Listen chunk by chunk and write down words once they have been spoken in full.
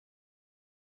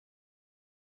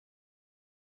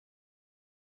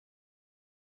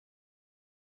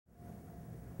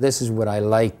This is what I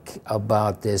like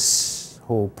about this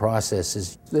whole process,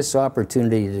 is this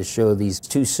opportunity to show these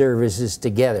two services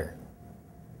together.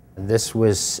 This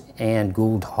was Anne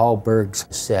Gould Hallberg's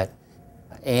set.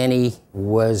 Annie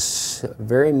was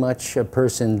very much a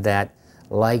person that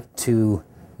liked to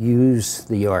use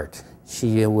the art.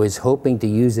 She was hoping to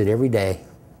use it every day.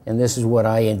 And this is what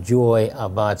I enjoy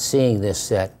about seeing this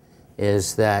set,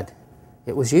 is that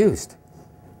it was used.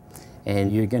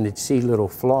 And you're going to see little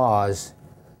flaws.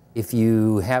 If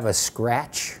you have a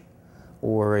scratch,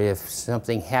 or if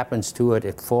something happens to it,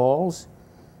 it falls,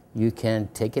 you can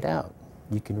take it out.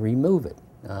 You can remove it.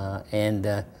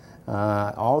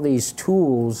 All these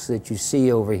tools that you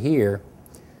see over here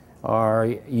are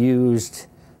used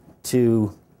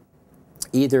to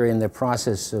either in the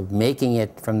process of making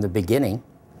it from the beginning,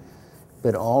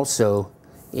 but also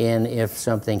in if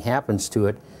something happens to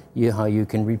it, how you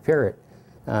can repair it.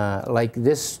 Like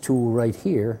this tool right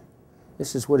here,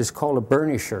 this is what is called a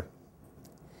burnisher.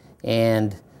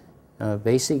 And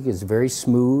basically it's very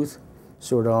smooth,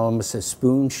 sort of almost a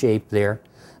spoon shape there.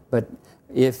 But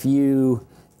if you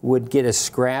would get a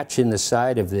scratch in the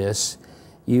side of this,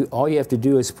 all you have to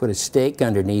do is put a stake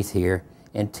underneath here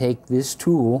and take this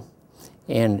tool,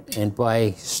 and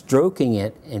by stroking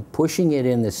it and pushing it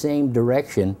in the same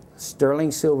direction,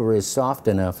 sterling silver is soft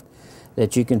enough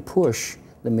that you can push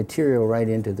the material right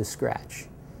into the scratch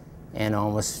and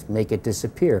almost make it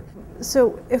disappear.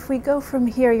 So if we go from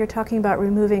here, you're talking about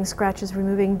removing scratches,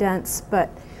 removing dents, but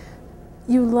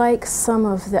you like some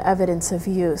of the evidence of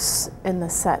use in the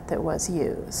set that was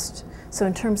used. So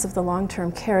in terms of the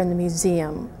long-term care in the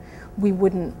museum, we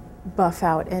wouldn't buff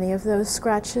out any of those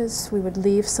scratches. We would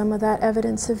leave some of that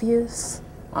evidence of use.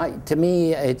 To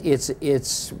me,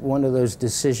 it's one of those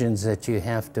decisions that you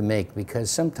have to make, because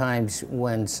sometimes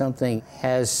when something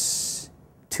has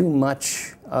too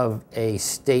much of a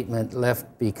statement left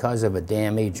because of a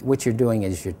damage, what you're doing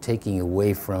is you're taking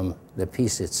away from the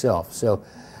piece itself. So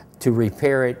to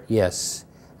repair it, yes.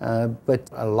 But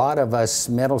a lot of us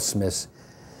metalsmiths,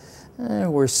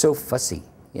 we're so fussy,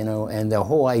 you know, and the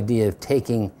whole idea of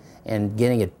taking and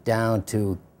getting it down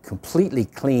to completely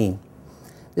clean.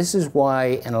 This is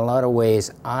why, in a lot of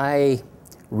ways, I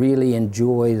really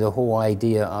enjoy the whole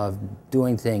idea of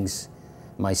doing things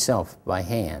myself by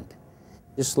hand.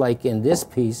 Just like in this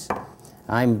piece,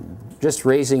 I'm just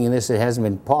raising this, it hasn't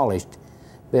been polished,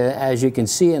 but as you can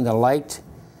see in the light,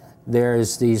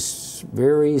 there's these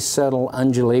very subtle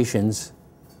undulations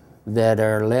that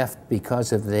are left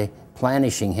because of the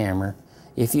planishing hammer.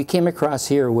 If you came across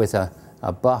here with a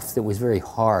buff that was very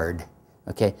hard,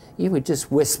 okay, you would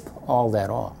just wisp all that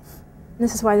off.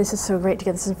 This is why this is so great to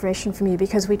get this information from you,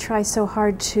 because we try so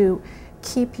hard to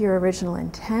keep your original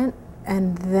intent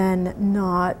and then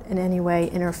not in any way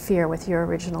interfere with your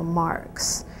original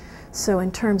marks. So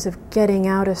in terms of getting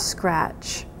out a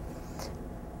scratch,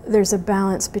 there's a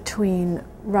balance between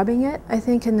rubbing it, I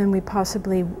think, and then we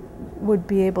possibly would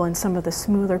be able in some of the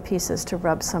smoother pieces to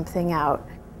rub something out.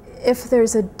 If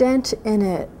there's a dent in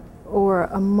it or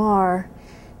a mar,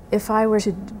 if I were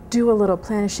to do a little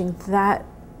planishing, that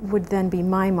would then be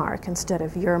my mark instead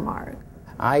of your mark.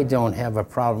 I don't have a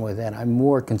problem with that. I'm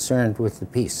more concerned with the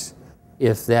piece.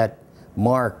 If that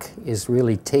mark is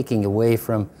really taking away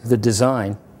from the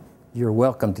design, you're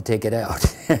welcome to take it out.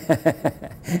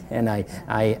 And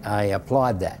I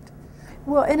applaud that.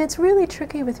 Well, and it's really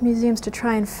tricky with museums to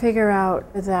try and figure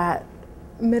out that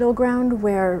middle ground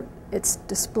where it's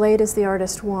displayed as the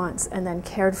artist wants and then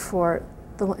cared for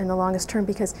in the longest term,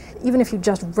 because even if you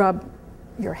just rub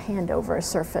your hand over a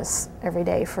surface every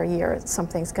day for a year,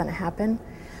 something's going to happen.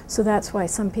 So that's why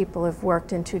some people have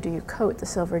worked into, do you coat the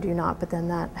silver, do you not, but then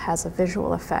that has a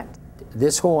visual effect.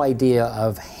 This whole idea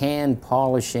of hand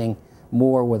polishing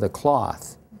more with a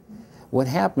cloth, what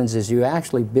happens is you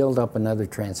actually build up another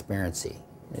transparency.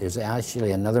 There's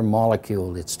actually another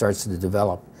molecule that starts to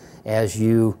develop as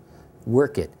you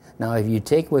work it. Now if you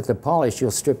take with the polish,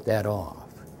 you'll strip that off.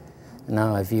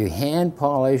 Now if you hand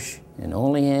polish, and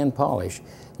only hand polish,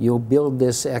 you'll build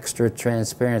this extra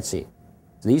transparency.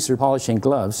 These are polishing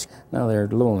gloves. Now they're a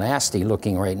little nasty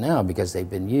looking right now because they've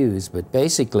been used, but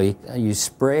basically you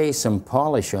spray some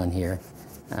polish on here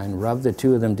and rub the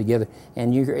two of them together,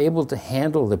 and you're able to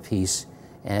handle the piece,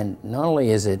 and not only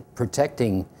is it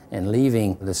protecting and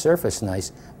leaving the surface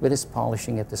nice, but it's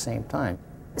polishing at the same time.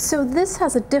 So this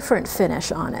has a different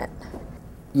finish on it.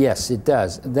 Yes, it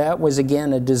does. That was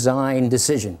again a design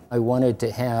decision. I wanted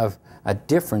to have a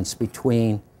difference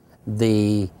between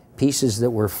the pieces that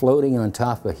were floating on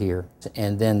top of here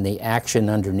and then the action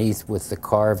underneath with the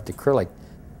carved acrylic.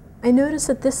 I noticed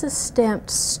that this is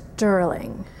stamped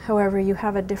sterling. However, you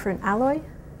have a different alloy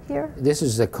here? This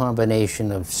is a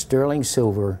combination of sterling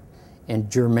silver and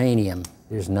germanium.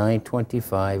 There's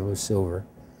 925 of silver,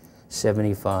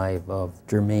 75 of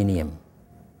germanium.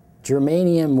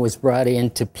 Germanium was brought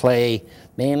into play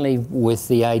mainly with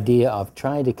the idea of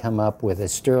trying to come up with a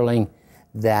sterling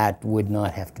that would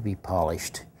not have to be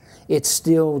polished. It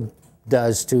still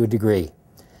does to a degree,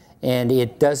 and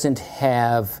it doesn't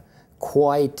have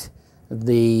quite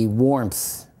the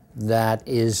warmth that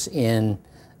is in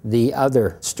the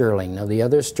other sterling. Now, the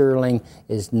other sterling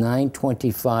is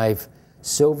 925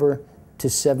 silver to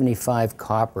 75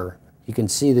 copper. You can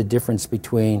see the difference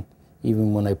between,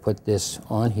 even when I put this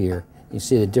on here, you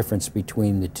see the difference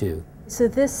between the two. So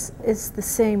this is the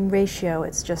same ratio,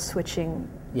 it's just switching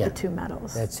the two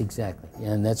metals. That's exactly,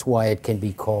 and that's why it can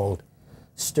be called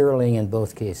sterling in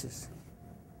both cases.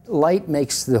 Light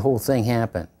makes the whole thing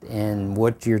happen, and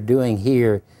what you're doing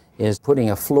here is putting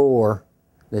a floor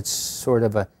that's sort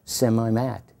of a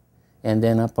semi-matte, and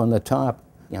then up on the top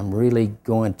I'm really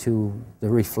going to the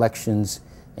reflections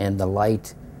and the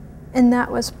light. And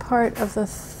that was part of the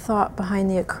thought behind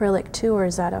the acrylic too, or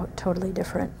is that totally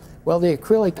different? Well, the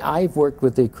acrylic, I've worked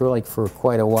with the acrylic for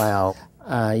quite a while.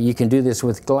 You can do this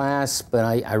with glass, but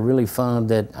I really found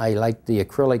that I liked the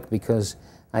acrylic because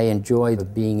I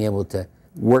enjoyed being able to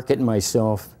work it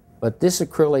myself. But this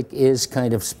acrylic is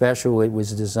kind of special. It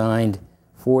was designed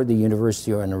for the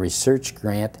university on a research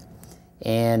grant,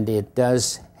 and it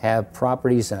does have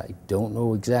properties, I don't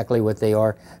know exactly what they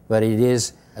are, but it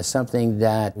is something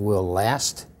that will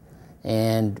last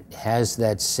and has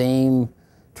that same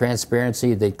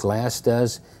transparency that glass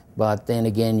does, but then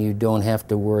again, you don't have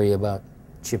to worry about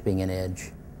chipping an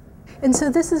edge. And so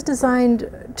this is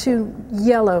designed to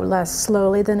yellow less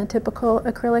slowly than a typical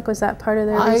acrylic. Was that part of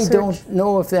their research? I don't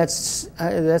know if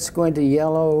that's going to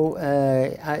yellow.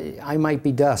 I might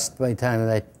be dust by the time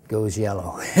that goes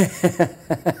yellow.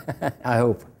 I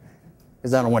hope,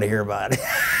 because I don't want to hear about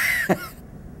it.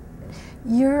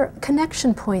 Your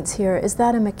connection points here, is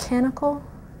that a mechanical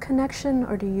connection,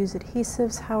 or do you use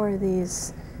adhesives? How are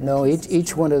these? No,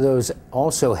 each one of those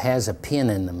also has a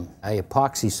pin in them. I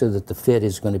epoxy so that the fit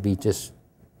is going to be just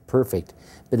perfect.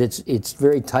 But it's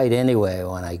very tight anyway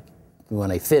when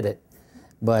I fit it.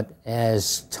 But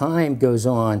as time goes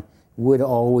on, wood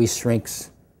always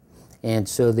shrinks. And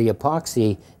so the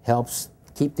epoxy helps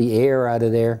keep the air out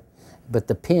of there, but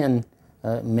the pin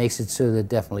makes it so that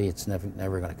definitely it's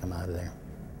never going to come out of there.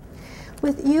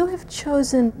 You have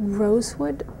chosen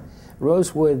rosewood.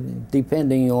 Rosewood,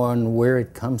 depending on where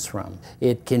it comes from.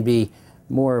 It can be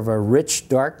more of a rich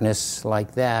darkness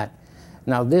like that.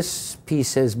 Now this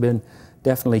piece has been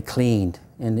definitely cleaned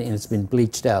and it's been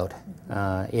bleached out.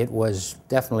 It was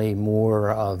definitely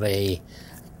more of a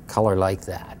color like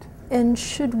that. And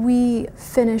should we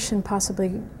finish and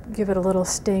possibly give it a little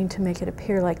stain to make it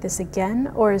appear like this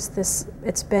again? Or is this,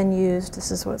 it's been used,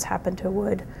 this is what's happened to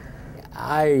wood?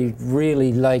 I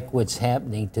really like what's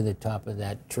happening to the top of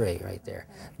that tray right there.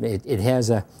 It has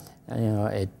a,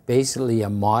 basically a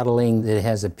modeling that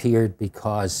has appeared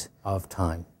because of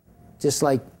time. Just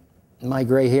like my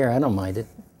gray hair, I don't mind it.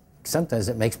 Sometimes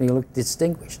it makes me look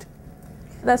distinguished.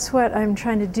 That's what I'm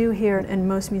trying to do here, and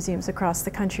most museums across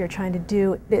the country are trying to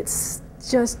do. It's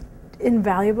just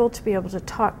invaluable to be able to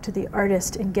talk to the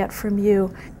artist and get from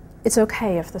you, it's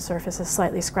okay if the surface is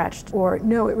slightly scratched, or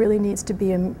no, it really needs to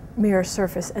be a mirror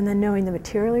surface, and then knowing the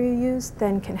material you use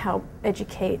then can help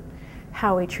educate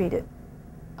how we treat it.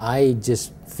 I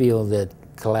just feel that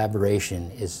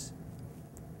collaboration is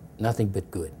nothing but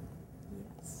good.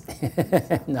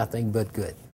 Yes. Nothing but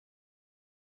good.